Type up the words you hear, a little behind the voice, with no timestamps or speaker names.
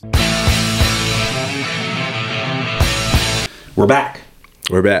We're back.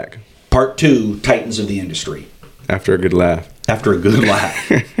 We're back. Part 2, Titans of the Industry. After a good laugh. After a good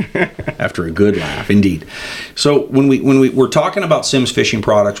laugh. After a good laugh, indeed. So when we're talking about Simms Fishing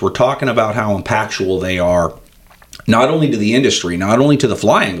Products, we're talking about how impactful they are, not only to the industry, not only to the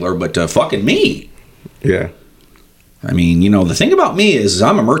fly angler, but to fucking me. Yeah. I mean, you know, the thing about me is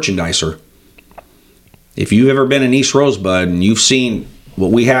I'm a merchandiser. If you've ever been in East Rosebud and you've seen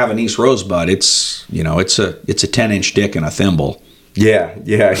what we have in East Rosebud, it's, you know, it's a 10-inch dick and a thimble. Yeah.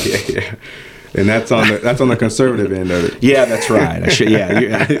 And that's on the conservative end of it. Yeah, that's right.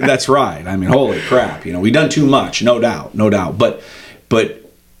 That's right. I mean, holy crap! You know, we've done too much, no doubt. But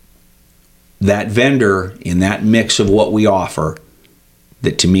that vendor in that mix of what we offer,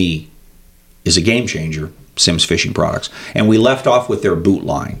 that to me is a game changer. Simms Fishing Products, and we left off with their boot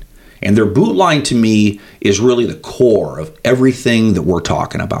line, and their boot line to me is really the core of everything that we're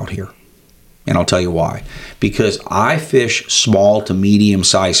talking about here. And I'll tell you why. Because I fish small to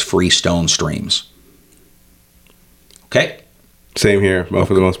medium-sized freestone streams. Okay? Same here,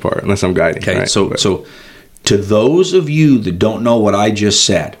 for the most part, unless I'm guiding. Okay, right? so to those of you that don't know what I just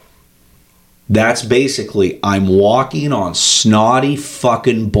said, that's basically I'm walking on snotty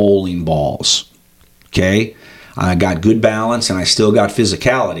fucking bowling balls. Okay? I got good balance and I still got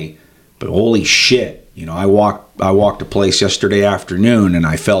physicality, but holy shit. You know, I walked a place yesterday afternoon and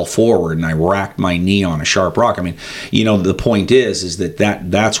I fell forward and I racked my knee on a sharp rock. I mean, you know, the point is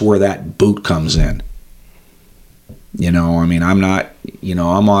that's where that boot comes in. You know, I mean, I'm not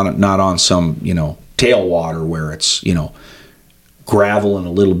on some, you know, tailwater where it's, you know, gravel and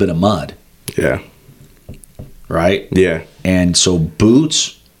a little bit of mud. Yeah. Right? Yeah. And so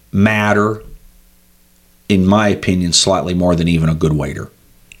boots matter, in my opinion, slightly more than even a good wader.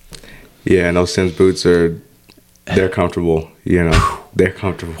 Yeah, and those Simms boots they're comfortable. You know, they're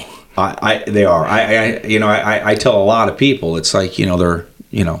comfortable. They are. I tell a lot of people, it's like, you know, they're,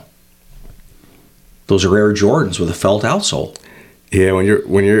 you know, those are Air Jordans with a felt outsole. Yeah, when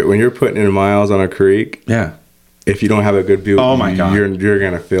you're putting in miles on a creek. Yeah. If you don't have a good boot, oh my God, you're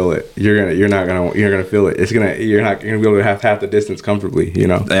gonna feel it. You're gonna feel it. You're not gonna be able to have half the distance comfortably. You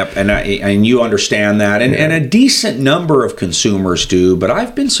know. Yep, and you understand that, and a decent number of consumers do. But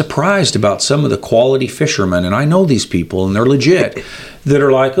I've been surprised about some of the quality fishermen, and I know these people, and they're legit. That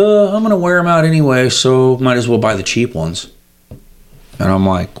are like, I'm gonna wear them out anyway, so might as well buy the cheap ones. And I'm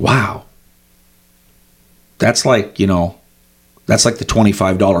like, wow, that's like, you know, that's like the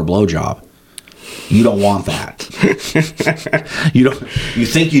 $25 blowjob. You don't want that. You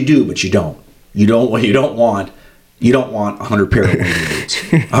think you do, but you don't. You don't want $100 pair of wading boots.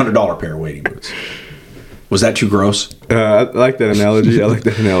 $100 pair of wading boots. Was that too gross? I like that analogy.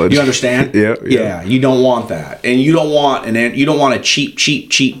 You understand? Yeah. You don't want that, and you don't want a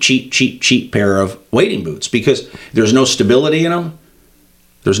cheap pair of wading boots because there's no stability in them.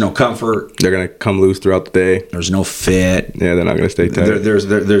 There's no comfort. They're gonna come loose throughout the day. There's no fit. Yeah, they're not gonna stay tight.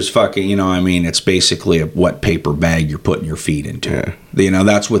 There's fucking, you know, I mean, it's basically a wet paper bag you're putting your feet into. Yeah. You know,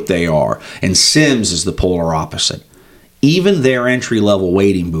 that's what they are. And Simms is the polar opposite. Even their entry level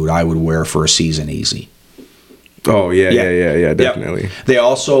wading boot, I would wear for a season easy. Oh yeah, definitely. Yep. They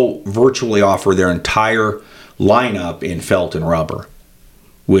also virtually offer their entire lineup in felt and rubber,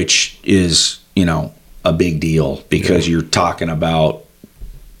 which is, you know, a big deal because you're talking about,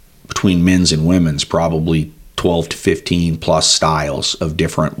 between men's and women's, probably 12 to 15 plus styles of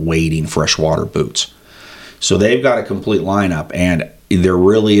different wading freshwater boots. So they've got a complete lineup, and there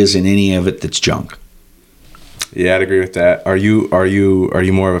really isn't any of it that's junk. Yeah, I'd agree with that. Are you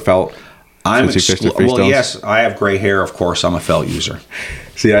more of a felt? Yes, I have gray hair. Of course, I'm a felt user.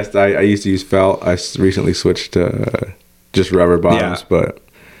 See, I used to use felt. I recently switched to just rubber bottoms, but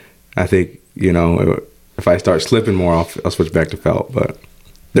I think, you know, if I start slipping more, I'll switch back to felt, but.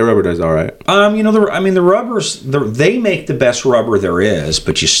 The rubber does all right. You know, the rubbers, they make the best rubber there is,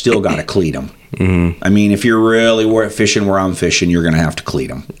 but you still got to cleat them. Mm-hmm. I mean, if you're really fishing where I'm fishing, you're going to have to cleat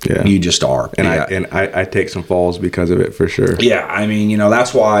them. Yeah. You just are. And I take some falls because of it, for sure. Yeah, I mean, you know,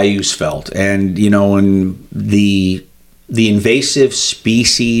 that's why I use felt. And, you know, and the invasive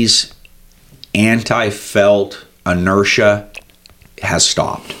species anti-felt inertia has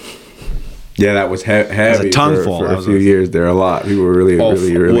stopped. Yeah, that was heavy a tongue for a few years there. A lot. People were really well,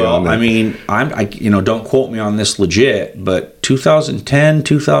 on that. I mean, don't quote me on this legit, but 2010,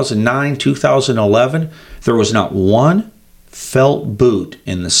 2009, 2011, there was not one felt boot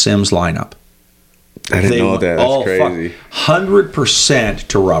in the Simms lineup. I didn't know that. That's crazy. 100%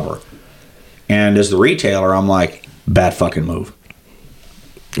 to rubber. And as the retailer, I'm like, bad fucking move.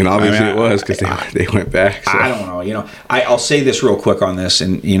 And obviously it was because they went back. So. I don't know. I'll say this real quick on this,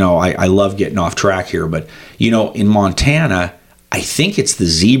 and I love getting off track here, but in Montana, I think it's the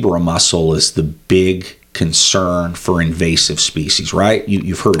zebra mussel is the big concern for invasive species, right?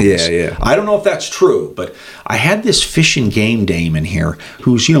 You've heard of this. Yeah. I don't know if that's true, but I had this fish and game dame in here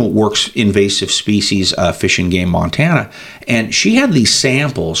who's works invasive species fish and game Montana, and she had these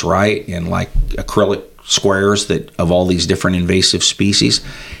samples, right, in like acrylic squares of all these different invasive species,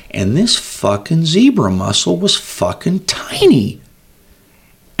 and this fucking zebra mussel was fucking tiny.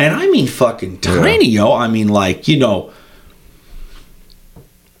 And I mean fucking tiny, yo. I mean, like,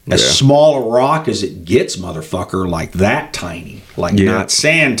 as small a rock as it gets, motherfucker, like that tiny. Like not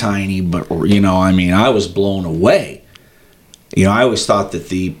sand tiny, but, I was blown away. I always thought that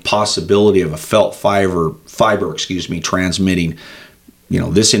the possibility of a felt fiber, transmitting,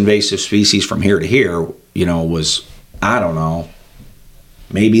 this invasive species from here to here, was, I don't know,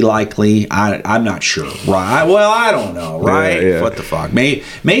 maybe likely. I'm not sure. Right? Well, I don't know. Right? Yeah. What the fuck?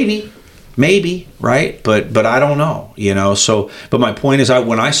 Maybe, right? But I don't know, So, but my point is,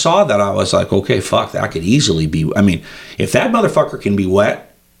 when I saw that, I was like, okay, fuck, that could easily be. I mean, if that motherfucker can be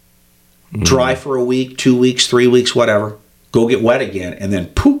wet, dry for a week, 2 weeks, 3 weeks, whatever, go get wet again, and then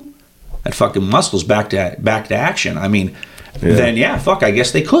poof, that fucking muscle's back to action. I mean, then fuck, I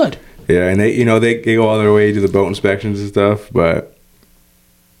guess they could. Yeah, and they go all their way to the boat inspections and stuff, but.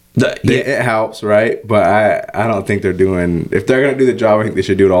 It helps, right? But I don't think they're doing. If they're gonna do the job, I think they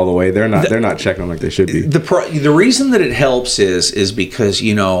should do it all the way. They're not checking them like they should be. The reason that it helps is because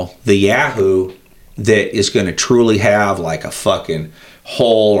the Yahoo that is going to truly have like a fucking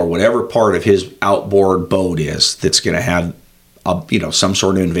hull or whatever part of his outboard boat is that's going to have some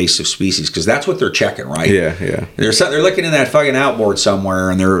sort of invasive species, because that's what they're checking, right? Yeah. They're looking in that fucking outboard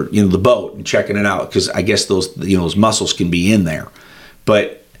somewhere, and they're the boat and checking it out, because I guess those those mussels can be in there,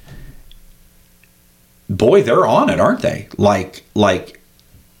 but. Boy, they're on it, aren't they? Like,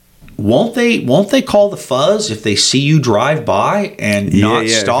 won't they call the fuzz if they see you drive by and not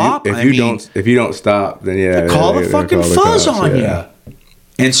stop? If you don't stop, then call the fucking fuzz on you.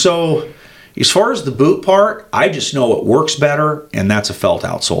 And so, as far as the boot part, I just know it works better, and that's a felt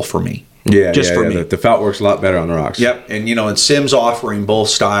outsole for me. Yeah, for me. The felt works a lot better on the rocks. Yep, and and Simms offering both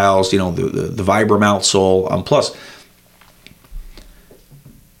styles. The Vibram outsole. Plus.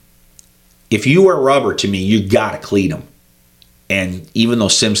 If you wear rubber, to me, you got to cleat them. And even though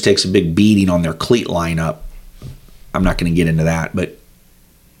Simms takes a big beating on their cleat lineup, I'm not going to get into that, but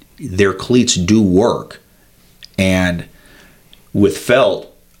their cleats do work. And with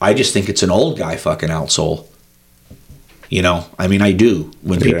felt, I just think it's an old guy fucking outsole. I do.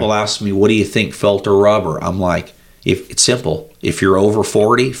 When people ask me, what do you think, felt or rubber? I'm like, if it's simple. If you're over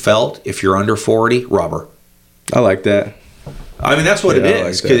 40, felt. If you're under 40, rubber. I like that. I mean, that's what it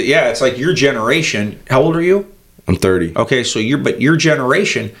is. Like it's like your generation. How old are you? I'm 30. Okay, so your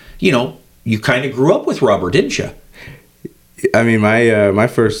generation, you kind of grew up with rubber, didn't you? I mean, my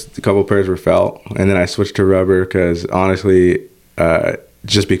first couple pairs were felt, and then I switched to rubber because honestly,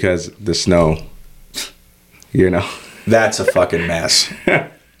 just because the snow, That's a fucking mess.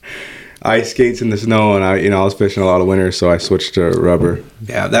 Ice skates in the snow, and I was fishing a lot of winters, so I switched to rubber.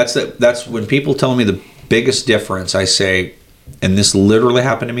 Yeah, that's when people tell me the biggest difference, I say, and this literally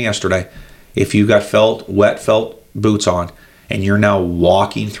happened to me yesterday, if you got wet felt boots on and you're now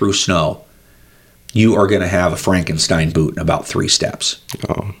walking through snow, you are going to have a Frankenstein boot in about 3 steps.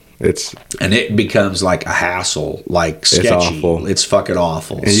 Oh, and it becomes like a hassle, like sketchy. It's awful. It's fucking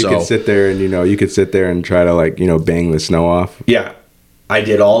awful. And you can sit there and try to bang the snow off. Yeah, I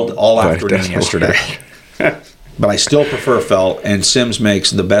did all afternoon yesterday. But I still prefer felt, and Simms makes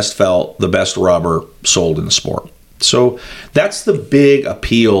the best felt, the best rubber sold in the sport. So that's the big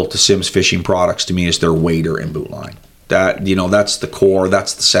appeal to Simms Fishing Products to me, is their wader and boot line. That's the core,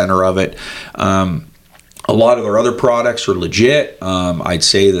 that's the center of it. A lot of their other products are legit. I'd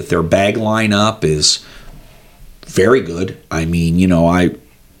say that their bag lineup is very good. I mean, I'm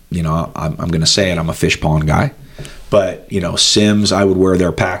going to say it, I'm a fish pond guy. But, Simms, I would wear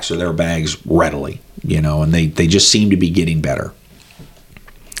their packs or their bags readily, and they just seem to be getting better.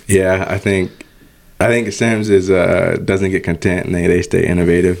 Yeah, I think Simms doesn't get content, and they stay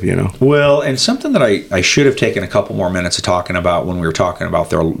innovative, Well, and something that I should have taken a couple more minutes of talking about when we were talking about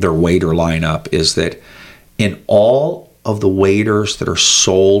their wader lineup is that in all of the waders that are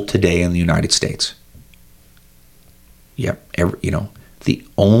sold today in the United States, the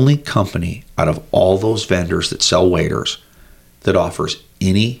only company out of all those vendors that sell waders that offers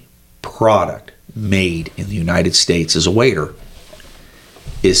any product made in the United States as a wader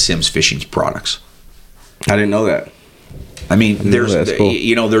is Simms Fishing Products. I didn't know that. I mean, there's cool.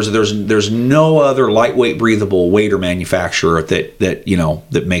 there's no other lightweight breathable wader manufacturer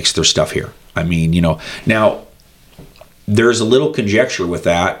that makes their stuff here. I mean, now there's a little conjecture with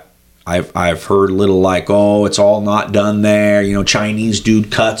that. I've heard a little like, oh, it's all not done there. Chinese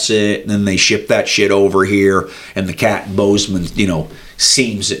dude cuts it and then they ship that shit over here, and the cat Bozeman,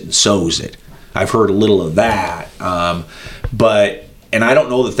 seams it and sews it. I've heard a little of that, and I don't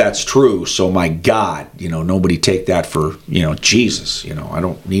know that that's true. So my God, nobody take that for Jesus. I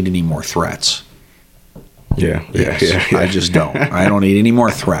don't need any more threats. Yeah. I just don't. I don't need any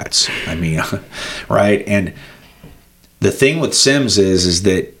more threats. I mean, right? And the thing with Simms is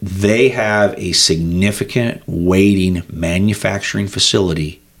that they have a significant wading manufacturing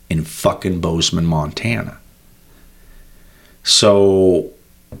facility in fucking Bozeman, Montana. So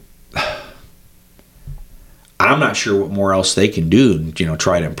I'm not sure what more else they can do,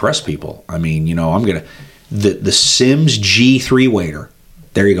 try to impress people. I mean, the Simms G3 wader.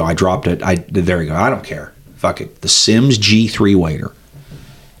 There you go. I dropped it. There you go. I don't care. Fuck it. The Simms G3 wader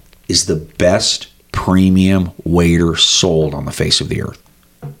is the best premium wader sold on the face of the earth.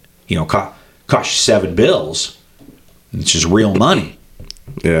 Cost you $7. It's just real money.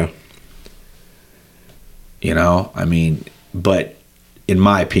 Yeah. I mean, but in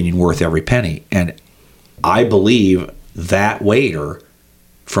my opinion, worth every penny. And I believe that wader,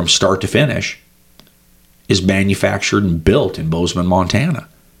 from start to finish, is manufactured and built in Bozeman, Montana.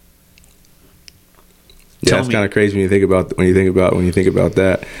 Yeah, it's kind of crazy when you think about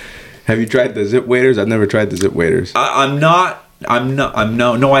that. Have you tried the zip waders? I've never tried the zip waders. No, I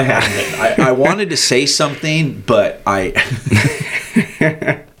haven't. I wanted to say something, but I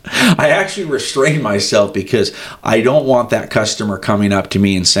actually restrained myself because I don't want that customer coming up to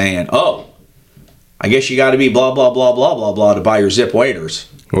me and saying, "Oh, I guess you got to be blah blah blah blah blah blah to buy your zip waders."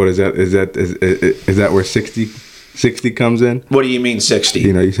 What is that? Is that where 60 comes in? What do you mean 60?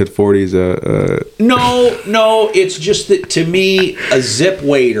 You said 40 is No, it's just that to me a zip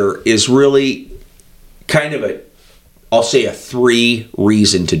wader is really kind of I'll say a 3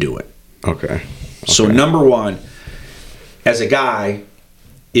 reason to do it. Okay. So number 1, as a guy,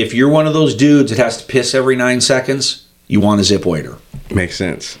 if you're one of those dudes that has to piss every 9 seconds, you want a zip wader. Makes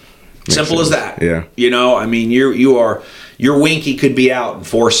sense. Simple as that. Yeah. I mean, your winky could be out in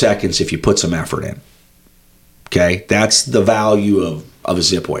 4 seconds if you put some effort in. Okay, that's the value of a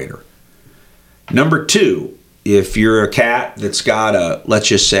zip wader. Number 2, if you're a cat that's got let's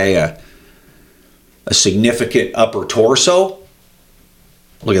just say a significant upper torso,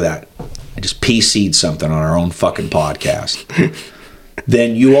 look at that. I just PC'd something on our own fucking podcast.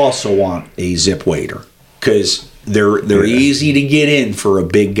 Then you also want a zip wader because they're easy to get in for a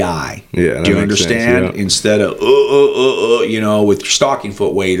big guy. Yeah, do you understand? Sense, yeah. Instead of with your stocking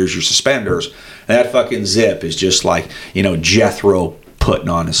foot waders, your suspenders, that fucking zip is just like Jethro putting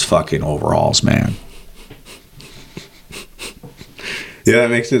on his fucking overalls, man. Yeah,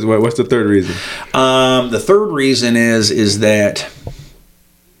 that makes sense. What's the third reason? The third reason is that,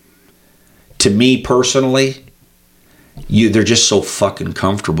 to me personally, they're just so fucking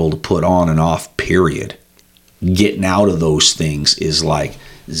comfortable to put on and off, period. Getting out of those things is like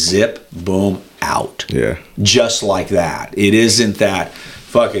zip, boom, out. Yeah. Just like that. It isn't that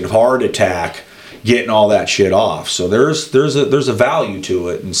fucking heart attack getting all that shit off. So there's a value to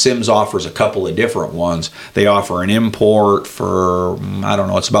it, and Simms offers a couple of different ones. They offer an import for, I don't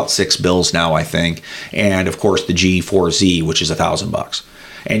know, it's about $6 now, I think, and of course the G4Z, which is $1,000.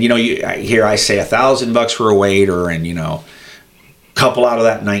 And here I say $1,000 for a wader, and couple out of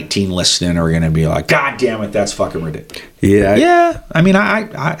that 19 listening are going to be like, God damn it, that's fucking ridiculous. Yeah. I mean, I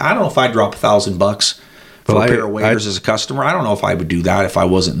don't know if I'd drop $1,000 for a pair of waders as a customer. I don't know if I would do that if I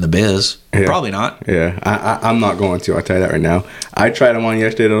wasn't in the biz. Yeah. Probably not. Yeah, I'm not going to. I'll tell you that right now. I tried them on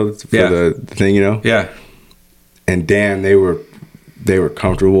yesterday though for the thing, Yeah. And damn, they were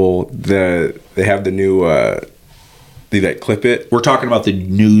comfortable. They have the new that clip it. We're talking about the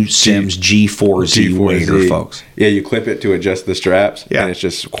new Simms G4Z wader, folks. Yeah, you clip it to adjust the straps, and it's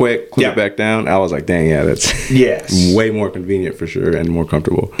just quick, clip it back down. I was like, dang, yeah, that's way more convenient for sure and more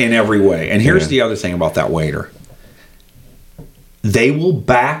comfortable. In every way. And here's the other thing about that wader. They will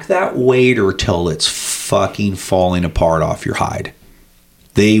back that wader till it's fucking falling apart off your hide.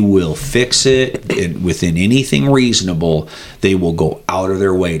 They will fix it within anything reasonable. They will go out of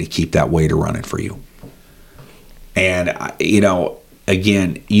their way to keep that wader running for you. And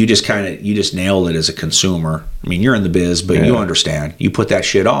again, you just nailed it as a consumer. I mean, you're in the biz, but you understand. You put that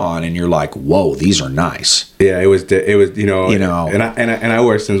shit on, and you're like, "Whoa, these are nice." Yeah, it was, and I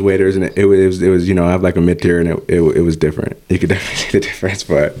wear Simms waders, and it was, I have like a mid tier, and it was different. You could definitely see the difference,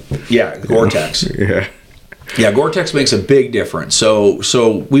 but Gore-Tex. Yeah. Yeah, Gore-Tex makes a big difference.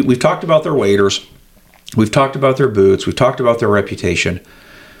 So we've talked about their waders. We've talked about their boots. We've talked about their reputation.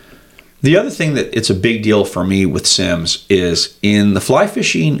 The other thing that it's a big deal for me with Simms is in the fly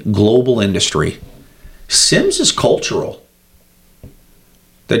fishing global industry, Simms is cultural.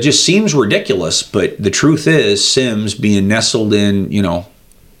 That just seems ridiculous, but the truth is Simms being nestled in,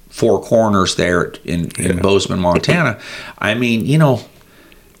 Four Corners there in Bozeman, Montana. I mean,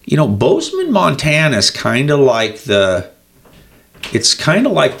 Bozeman, Montana is kind of like the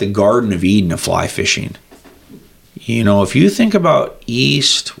Garden of Eden of fly fishing. If you think about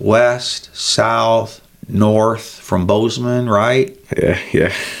east, west, south, north from Bozeman, right?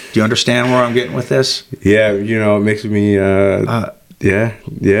 Yeah. Do you understand where I'm getting with this? Yeah, it makes me. Yeah.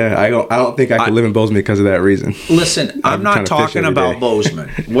 I don't think I could live in Bozeman because of that reason. Listen, I'm not talking about Bozeman.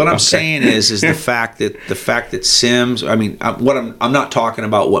 What I'm saying is the fact that Simms. I mean, I'm not talking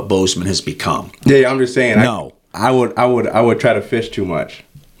about what Bozeman has become. Yeah, I'm just saying. No, I would try to fish too much.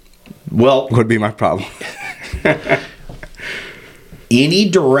 Well, would be my problem. Any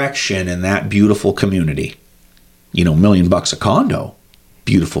direction in that beautiful community, $1 million a condo,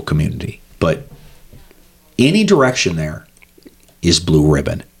 beautiful community, but any direction there is blue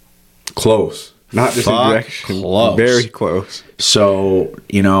ribbon. Close. Not just a direction. Close. Very close. So,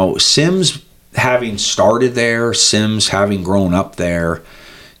 Simms having started there, Simms having grown up there,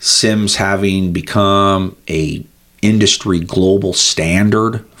 Simms having become a industry global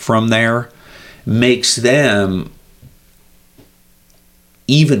standard from there, makes them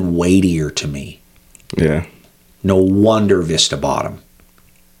even weightier to me. Yeah. No wonder Vista bought them.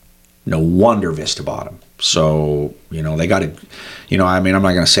 So, they got to, I'm not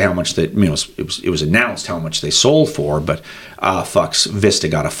going to say how much it was announced how much they sold for, but Vista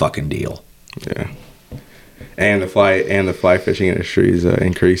got a fucking deal. Yeah. And the fly fishing industry is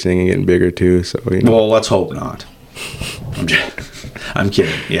increasing and getting bigger too. So, Well, let's hope not. I'm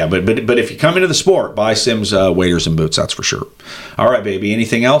kidding. Yeah, but if you come into the sport, buy Simms waders and boots. That's for sure. All right, baby.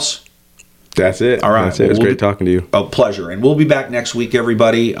 Anything else? That's it. All right. That's it. It was great talking to you. A pleasure. And we'll be back next week,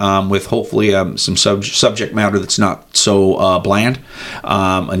 everybody, with hopefully some subject matter that's not so bland.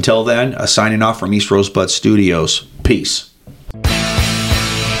 Until then, signing off from East Rosebud Studios. Peace.